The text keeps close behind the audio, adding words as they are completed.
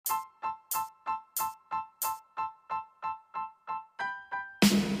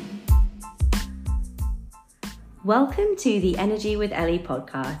Welcome to the Energy with Ellie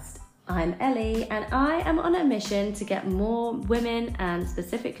podcast. I'm Ellie and I am on a mission to get more women and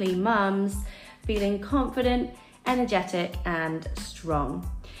specifically mums feeling confident, energetic and strong.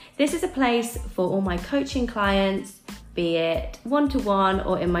 This is a place for all my coaching clients, be it one-to-one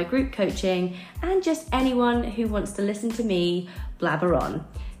or in my group coaching, and just anyone who wants to listen to me blabber on.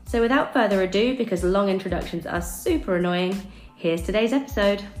 So without further ado, because long introductions are super annoying, here's today's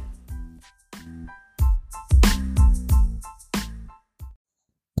episode.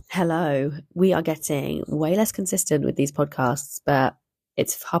 Hello, we are getting way less consistent with these podcasts, but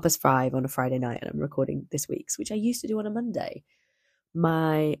it's 5:30 on a Friday night and I'm recording this week's, which I used to do on a Monday.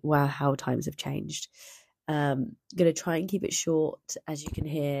 Wow, how times have changed. Going to try and keep it short. As you can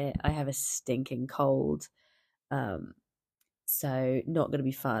hear, I have a stinking cold. So not going to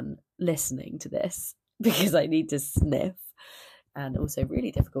be fun listening to this because I need to sniff, and also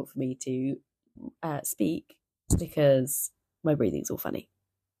really difficult for me to speak because my breathing's all funny.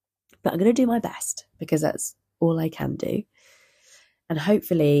 But I'm going to do my best because that's all I can do. And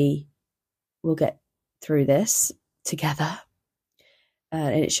hopefully we'll get through this together.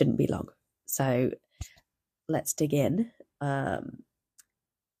 And it shouldn't be long. So let's dig in.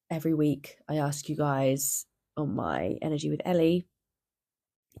 Every week I ask you guys on my Energy with Ellie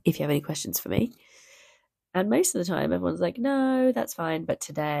if you have any questions for me. And most of the time everyone's like, no, that's fine. But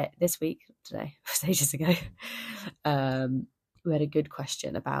this week, was ages ago, we had a good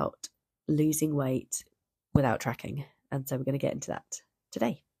question about losing weight without tracking. And so we're going to get into that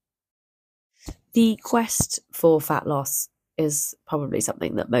today. The quest for fat loss is probably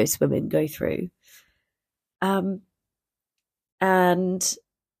something that most women go through. And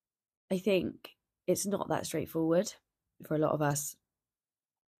I think it's not that straightforward for a lot of us.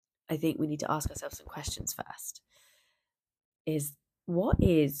 I think we need to ask ourselves some questions first. What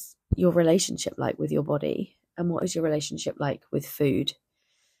is your relationship like with your body? And what is your relationship like with food?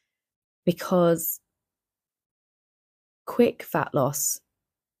 Because quick fat loss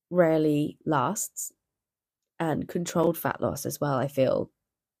rarely lasts, and controlled fat loss as well, I feel,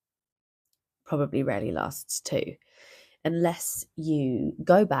 probably rarely lasts too, unless you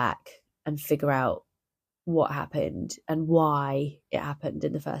go back and figure out what happened and why it happened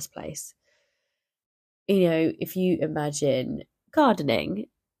in the first place. You know, if you imagine gardening,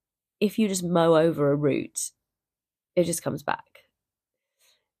 if you just mow over a root, it just comes back.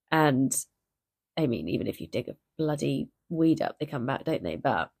 And I mean, even if you dig a bloody weed up, they come back, don't they?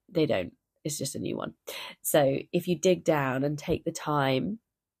 But they don't. It's just a new one. So if you dig down and take the time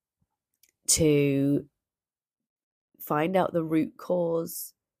to find out the root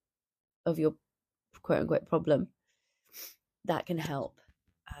cause of your quote unquote problem, that can help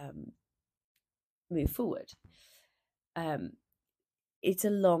move forward. It's a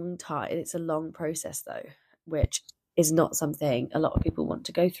long time. It's a long process though, which is not something a lot of people want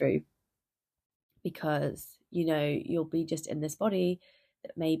to go through, because, you know, you'll be just in this body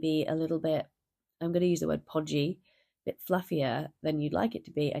that may be a little bit, I'm going to use the word podgy, a bit fluffier than you'd like it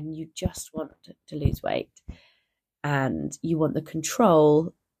to be, and you just want to lose weight. And you want the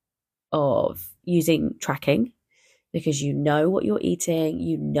control of using tracking because you know what you're eating,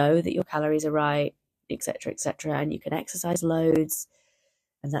 you know that your calories are right, etc., etc., and you can exercise loads,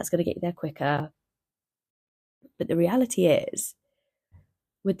 and that's going to get you there quicker. But the reality is,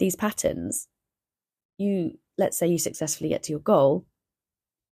 with these patterns, let's say you successfully get to your goal,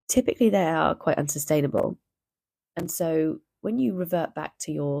 typically they are quite unsustainable. And so when you revert back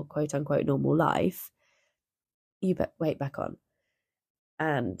to your quote unquote normal life, you put weight back on.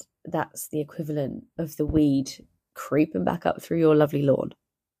 And that's the equivalent of the weed creeping back up through your lovely lawn.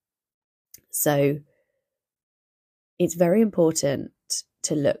 So it's very important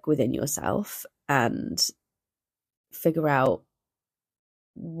to look within yourself and figure out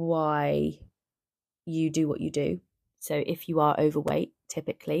why you do what you do. So if you are overweight,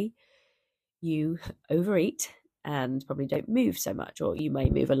 typically you overeat and probably don't move so much, or you may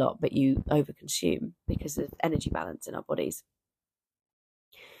move a lot but you overconsume because of energy balance in our bodies.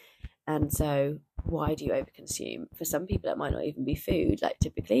 And so why do you overconsume? For some people it might not even be food. Like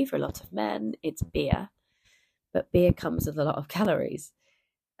typically for a lot of men it's beer, but beer comes with a lot of calories.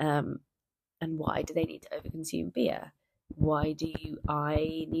 And why do they need to overconsume beer? Why do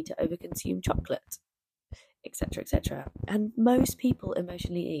I need to overconsume chocolate, etc., etc.? And most people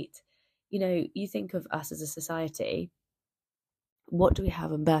emotionally eat. You know, you think of us as a society, what do we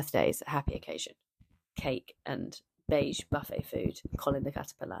have on birthdays, a happy occasion? Cake and beige buffet food, Colin the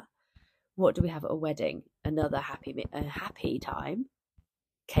Caterpillar. What do we have at a wedding? Another happy time,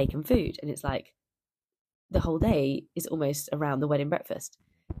 cake and food. And it's like the whole day is almost around the wedding breakfast.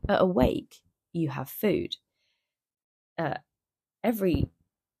 At a wake, you have food. everything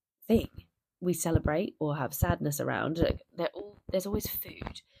we celebrate or have sadness around, there's always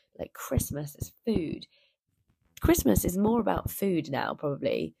food. Like Christmas is food. Christmas is more about food now,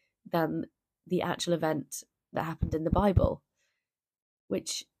 probably, than the actual event that happened in the Bible,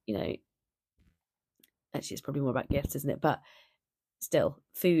 which, actually it's probably more about gifts, isn't it? But still,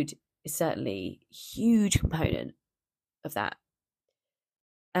 food is certainly a huge component of that.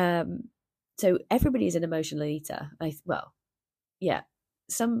 So everybody is an emotional eater.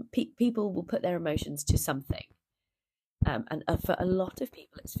 Some people will put their emotions to something. And for a lot of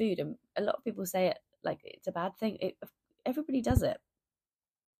people, it's food. And a lot of people say it like it's a bad thing. Everybody does it.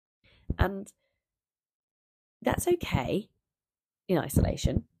 And that's okay in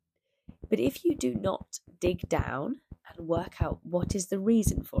isolation. But if you do not dig down and work out what is the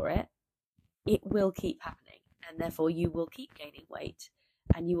reason for it, it will keep happening. And therefore you will keep gaining weight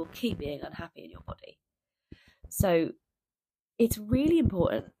and you will keep being unhappy in your body. So it's really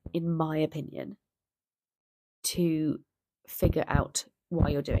important, in my opinion, to figure out why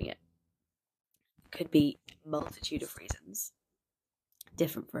you're doing it. It could be a multitude of reasons,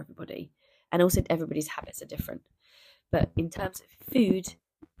 different for everybody. And also everybody's habits are different. But in terms of food,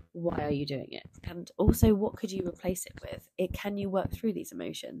 why are you doing it? And also, what could you replace it with? Can you work through these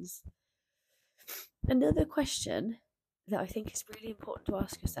emotions? Another question that I think is really important to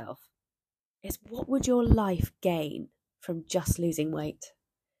ask yourself is, what would your life gain from just losing weight?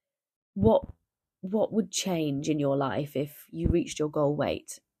 What would change in your life if you reached your goal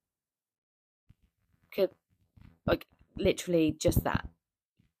weight? Literally just that.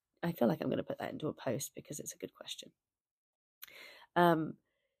 I feel like I'm going to put that into a post because it's a good question.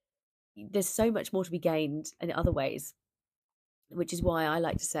 There's so much more to be gained in other ways, which is why I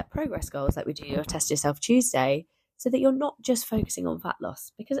like to set progress goals like we do your Test Yourself Tuesday, so that you're not just focusing on fat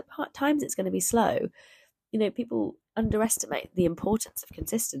loss, because at times it's going to be slow. People underestimate the importance of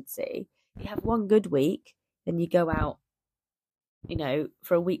consistency. You have one good week, then you go out,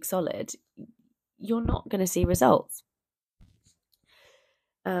 for a week solid, you're not going to see results.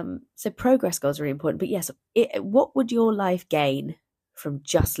 So progress goals are really important. But yes, what would your life gain from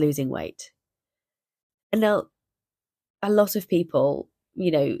just losing weight? And now, a lot of people,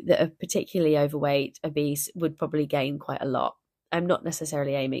 that are particularly overweight, obese, would probably gain quite a lot. I'm not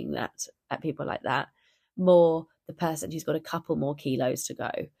necessarily aiming that at people like that. More the person who's got a couple more kilos to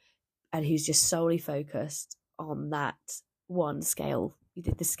go and who's just solely focused on that one scale,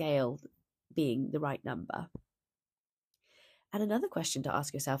 the scale being the right number. And another question to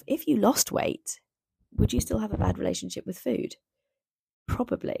ask yourself, if you lost weight, would you still have a bad relationship with food?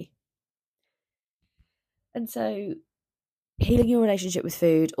 Probably. And so healing your relationship with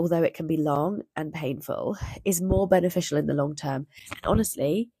food, although it can be long and painful, is more beneficial in the long term. And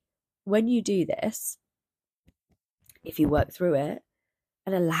honestly, when you do this, if you work through it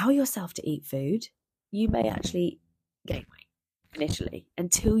and allow yourself to eat food, you may actually gain weight initially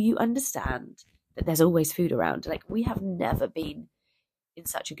until you understand that there's always food around. Like, we have never been in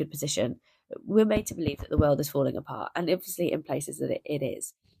such a good position. We're made to believe that the world is falling apart, and obviously in places that it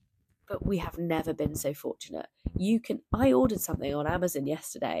is. But we have never been so fortunate. I ordered something on Amazon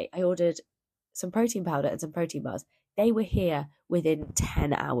yesterday. I ordered some protein powder and some protein bars. They were here within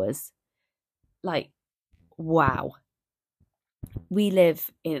 10 hours. Like, wow. We live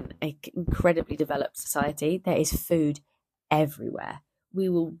in an incredibly developed society. There is food everywhere. We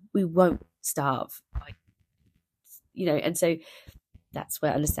won't starve. And so that's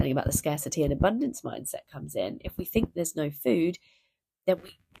where understanding about the scarcity and abundance mindset comes in. If we think there's no food, then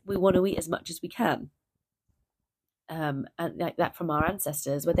we want to eat as much as we can. And like that from our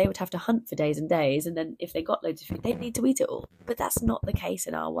ancestors, where they would have to hunt for days and days, and then if they got loads of food, they'd need to eat it all. But that's not the case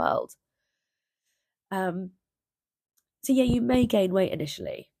in our world. So yeah, you may gain weight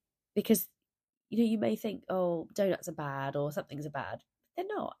initially because you may think, oh, donuts are bad or something's bad. They're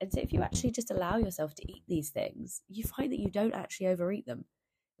not. And so if you actually just allow yourself to eat these things, you find that you don't actually overeat them.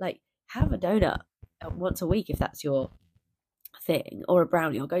 Like, have a donut once a week if that's your thing, or a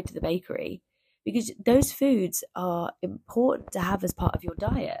brownie, or go to the bakery, because those foods are important to have as part of your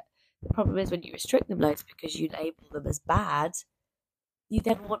diet. The problem is when you restrict them loads because you label them as bad, you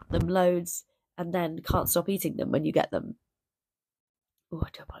then want them loads and then can't stop eating them when you get them. Oh, I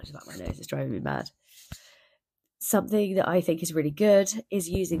do apologize about my nose, it's driving me mad. Something that I think is really good is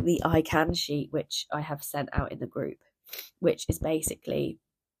using the I Can sheet, which I have sent out in the group, which is basically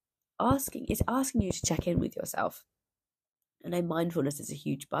asking you to check in with yourself. I know mindfulness is a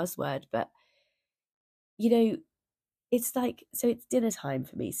huge buzzword, but it's like, so it's dinner time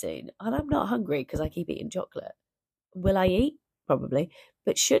for me soon, and I'm not hungry because I keep eating chocolate. Will I eat? Probably.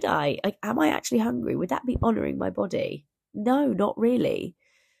 But should I? Like, am I actually hungry? Would that be honouring my body? No, not really.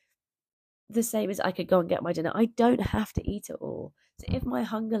 The same as I could go and get my dinner. I don't have to eat it all. So if my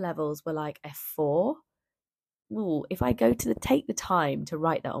hunger levels were like a 4, ooh, if I go to take the time to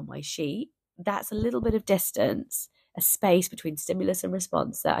write that on my sheet, that's a little bit of distance, a space between stimulus and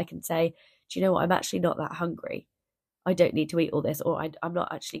response that I can say, do you know what? I'm actually not that hungry. I don't need to eat all this, or I'm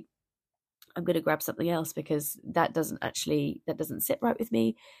not actually. I'm going to grab something else because that doesn't sit right with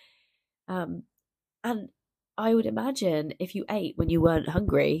me. And I would imagine if you ate when you weren't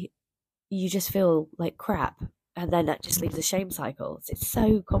hungry, you just feel like crap, and then that just leaves a shame cycle. It's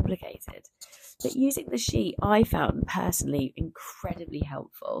so complicated. But using the sheet, I found personally incredibly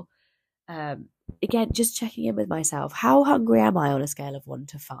helpful. Again, just checking in with myself. How hungry am I on a scale of 1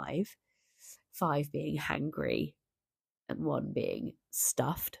 to 5? 5 being hangry and 1 being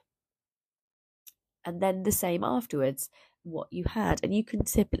stuffed. And then the same afterwards, what you had. And you can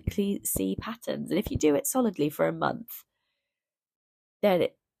typically see patterns. And if you do it solidly for a month, then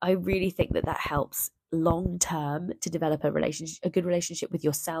I really think that helps long term to develop a good relationship with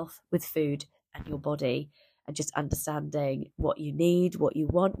yourself, with food and your body, and just understanding what you need, what you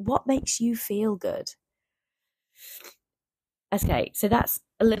want, what makes you feel good. Okay, so that's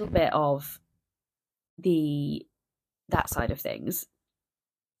a little bit of that side of things.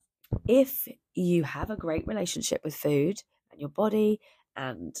 If you have a great relationship with food and your body,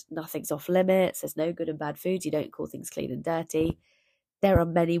 and nothing's off limits, there's no good and bad foods, you don't call things clean and dirty, there are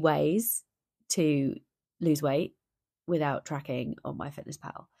many ways to lose weight without tracking on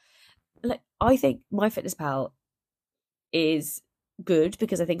MyFitnessPal. Like, I think MyFitnessPal is good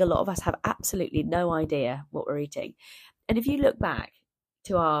because I think a lot of us have absolutely no idea what we're eating. And if you look back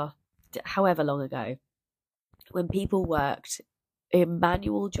to however long ago, when people worked in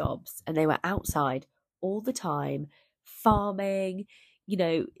manual jobs and they were outside all the time, farming,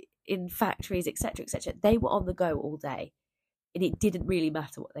 in factories, etc., etc., they were on the go all day. And it didn't really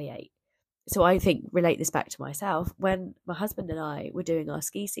matter what they ate. So I think, relate this back to myself, when my husband and I were doing our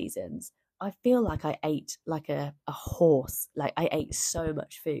ski seasons, I feel like I ate like a horse. Like, I ate so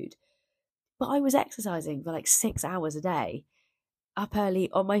much food. But I was exercising for like 6 hours a day, up early,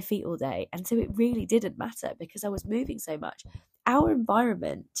 on my feet all day. And so it really didn't matter because I was moving so much. Our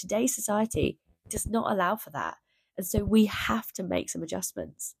environment, today's society, does not allow for that. And so we have to make some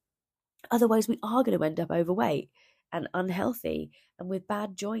adjustments. Otherwise, we are going to end up overweight and unhealthy and with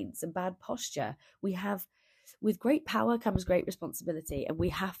bad joints and bad posture. With great power comes great responsibility, and we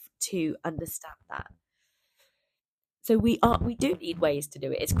have to understand that. So we do need ways to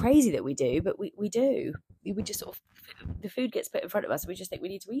do it. It's crazy that we do, but we do. We just sort of, the food gets put in front of us and we just think we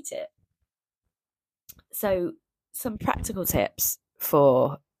need to eat it. So some practical tips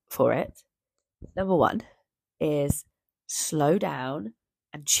for it. Number 1 is slow down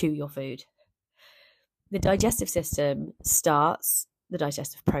and chew your food. The digestive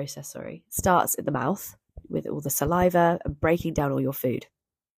process starts in the mouth with all the saliva and breaking down all your food.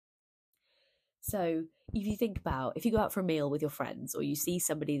 So if you think about, if you go out for a meal with your friends, or you see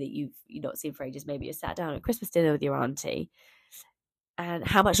somebody that you've not seen for ages, maybe you sat down at Christmas dinner with your auntie, and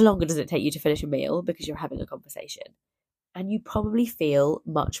how much longer does it take you to finish a meal because you're having a conversation? And you probably feel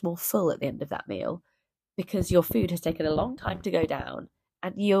much more full at the end of that meal because your food has taken a long time to go down,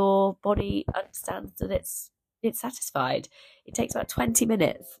 and your body understands that it's satisfied. It takes about 20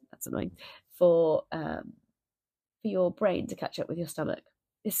 minutes, that's annoying, for your brain to catch up with your stomach,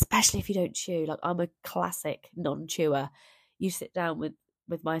 especially if you don't chew. Like, I'm a classic non-chewer. You sit down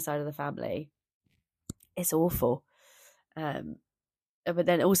with my side of the family, it's awful. But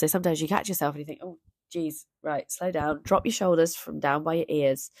then also sometimes you catch yourself and you think, oh geez, right, slow down, drop your shoulders from down by your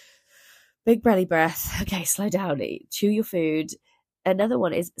ears, big belly breath, okay, slow down, chew your food. Another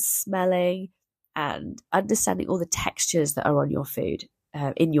one is smelling and understanding all the textures that are on your food,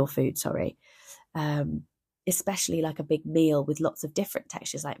 in your food, sorry. Especially like a big meal with lots of different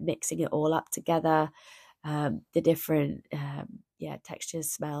textures, like mixing it all up together, the different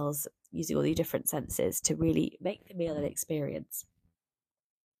textures, smells, using all the different senses to really make the meal an experience.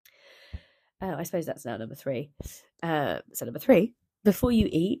 I suppose that's now number 3. So number 3, before you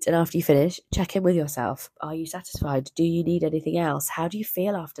eat and after you finish, check in with yourself. Are you satisfied? Do you need anything else? How do you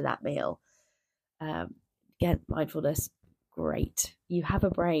feel after that meal? Again, mindfulness, great. You have a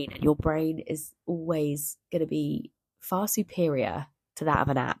brain, and your brain is always going to be far superior to that of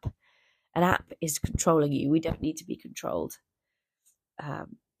an app. An app is controlling you. We don't need to be controlled. And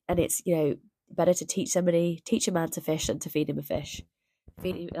it's, better to teach a man to fish than to feed him a fish.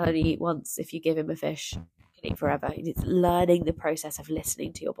 Feed him only eat once. If you give him a fish, he can eat forever. It's learning the process of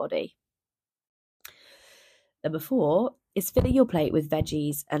listening to your body. Number 4 is filling your plate with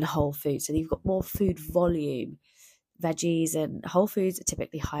veggies and whole food, so you've got more food volume. veggies and whole foods are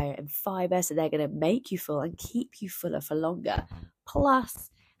typically higher in fiber, so they're going to make you full and keep you fuller for longer.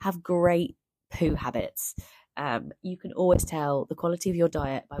 Plus, have great poo habits. You can always tell the quality of your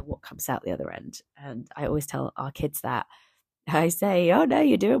diet by what comes out the other end. And I always tell our kids that. I say, oh no,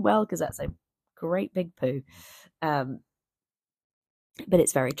 you're doing well, because that's a great big poo. But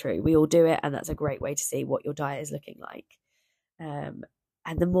it's very true. We all do it, and that's a great way to see what your diet is looking like. And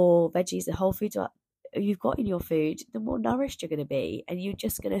the more veggies and whole foods you've got in your food, the more nourished you're going to be, and you're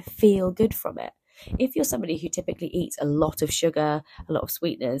just going to feel good from it. If you're somebody who typically eats a lot of sugar, a lot of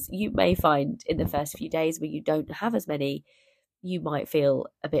sweeteners, you may find in the first few days where you don't have as many, you might feel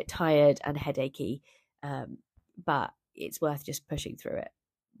a bit tired and headachy, but it's worth just pushing through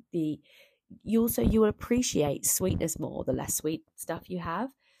it. You will appreciate sweetness more the less sweet stuff you have.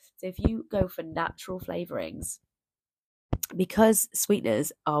 So if you go for natural flavorings, because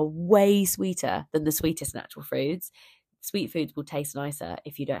sweeteners are way sweeter than the sweetest natural foods, sweet foods will taste nicer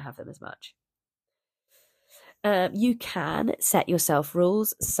if you don't have them as much. You can set yourself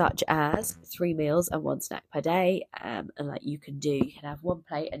rules such as 3 meals and 1 snack per day, and like you can have 1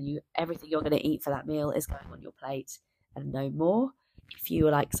 plate, and everything you're going to eat for that meal is going on your plate and no more. If you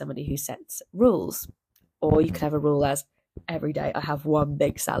are like somebody who sets rules, or you could have a rule as every day I have 1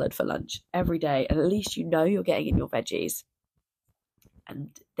 big salad for lunch every day, and at least you know you're getting in your veggies, and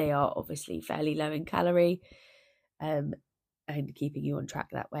they are obviously fairly low in calorie, and keeping you on track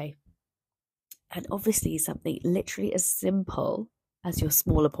that way. And obviously something literally as simple as your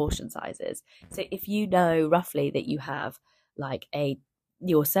smaller portion sizes. So if you know roughly that you have like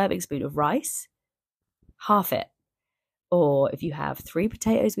your serving spoon of rice, half it. Or if you have 3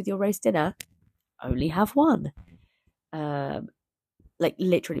 potatoes with your roast dinner, only have 1. Like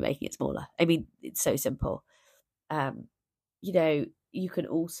literally making it smaller. I mean, it's so simple. You can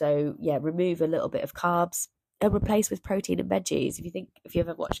also, remove a little bit of carbs and replace with protein and veggies. If you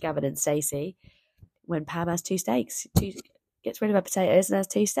ever watched Gavin and Stacey, when Pam has 2 steaks, gets rid of her potatoes and has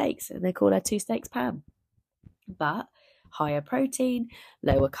 2 steaks, and they call her 2 steaks Pam. But higher protein,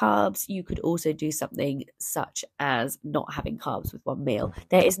 lower carbs. You could also do something such as not having carbs with 1 meal.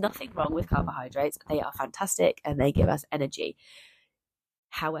 There is nothing wrong with carbohydrates. They are fantastic and they give us energy.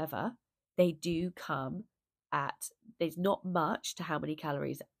 However, they do come there's not much to how many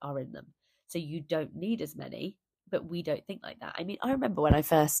calories are in them. So you don't need as many, but we don't think like that. I mean, I remember when I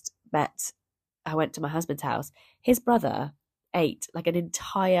first I went to my husband's house, his brother ate like an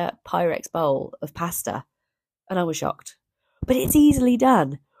entire Pyrex bowl of pasta, and I was shocked. But it's easily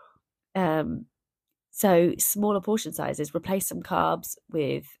done. So smaller portion sizes, replace some carbs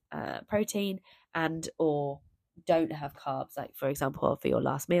with protein, and or don't have carbs, like for example for your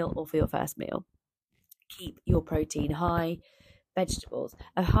last meal or for your first meal. Keep your protein high, vegetables,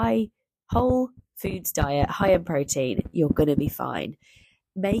 a high whole foods diet, high in protein, you're going to be fine.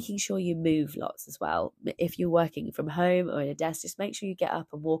 Making sure you move lots as well. If you're working from home or in a desk, just make sure you get up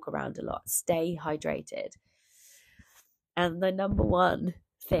and walk around a lot. Stay hydrated. And the number one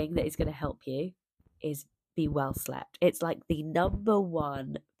thing that is going to help you is be well slept. It's like the number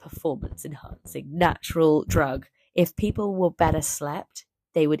one performance enhancing natural drug. If people were better slept,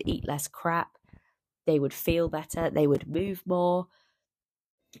 they would eat less crap, they would feel better, they would move more.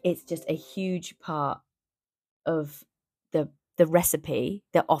 It's just a huge part of the recipe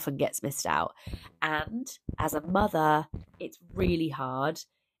that often gets missed out. And as a mother, it's really hard,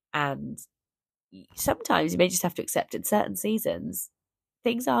 and sometimes you may just have to accept in certain seasons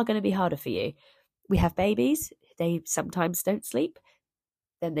things are going to be harder for you. We have babies, they sometimes don't sleep,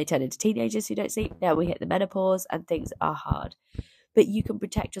 then they turn into teenagers who don't sleep. Now we hit the menopause and things are hard. But you can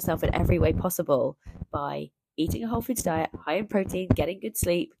protect yourself in every way possible by eating a whole foods diet, high in protein, getting good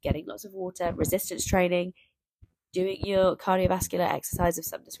sleep, getting lots of water, resistance training, doing your cardiovascular exercise of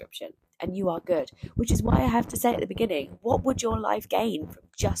some description, and you are good. Which is why I have to say at the beginning, what would your life gain from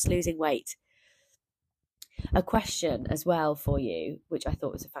just losing weight? A question as well for you, which I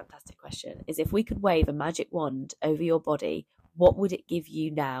thought was a fantastic question, is if we could wave a magic wand over your body, what would it give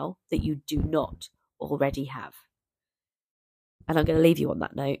you now that you do not already have? And I'm going to leave you on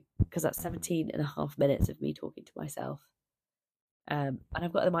that note, because that's 17 and a half minutes of me talking to myself. And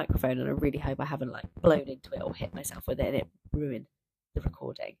I've got the microphone, and I really hope I haven't like blown into it or hit myself with it and it ruined the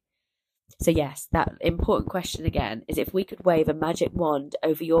recording. So yes, that important question again is, if we could wave a magic wand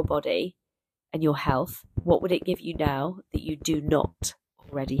over your body and your health, what would it give you now that you do not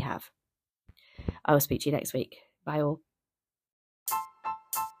already have? I will speak to you next week. Bye all.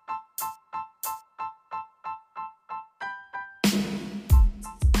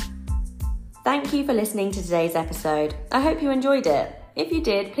 Thank you for listening to today's episode. I hope you enjoyed it. If you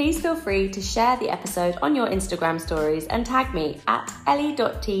did, please feel free to share the episode on your Instagram stories and tag me at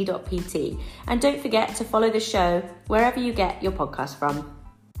ellie.t.pt. And don't forget to follow the show wherever you get your podcast from.